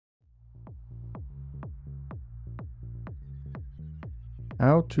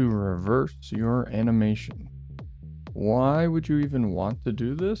How to reverse your animation. Why would you even want to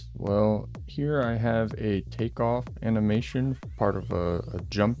do this? Well, here I have a takeoff animation, part of a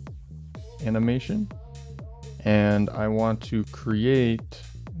jump animation, and I want to create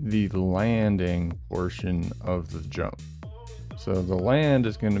the landing portion of the jump. So the land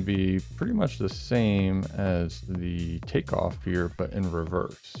is going to be pretty much the same as the takeoff here, but in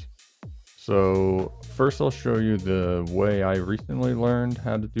reverse. So first I'll show you the way I recently learned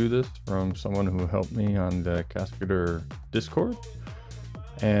how to do this from someone who helped me on the Cascadeur Discord.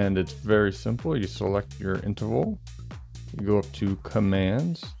 And it's very simple. You select your interval, you go up to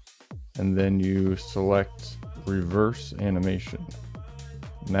commands, and then you select reverse animation.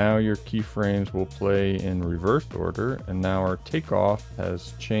 Now your keyframes will play in reverse order, and now our takeoff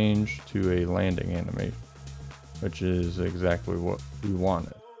has changed to a landing animation, which is exactly what we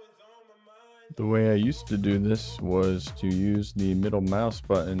wanted. The way I used to do this was to use the middle mouse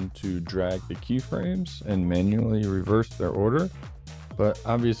button to drag the keyframes and manually reverse their order, but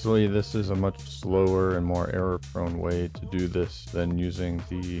obviously this is a much slower and more error-prone way to do this than using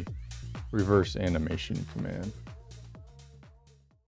the reverse animation command.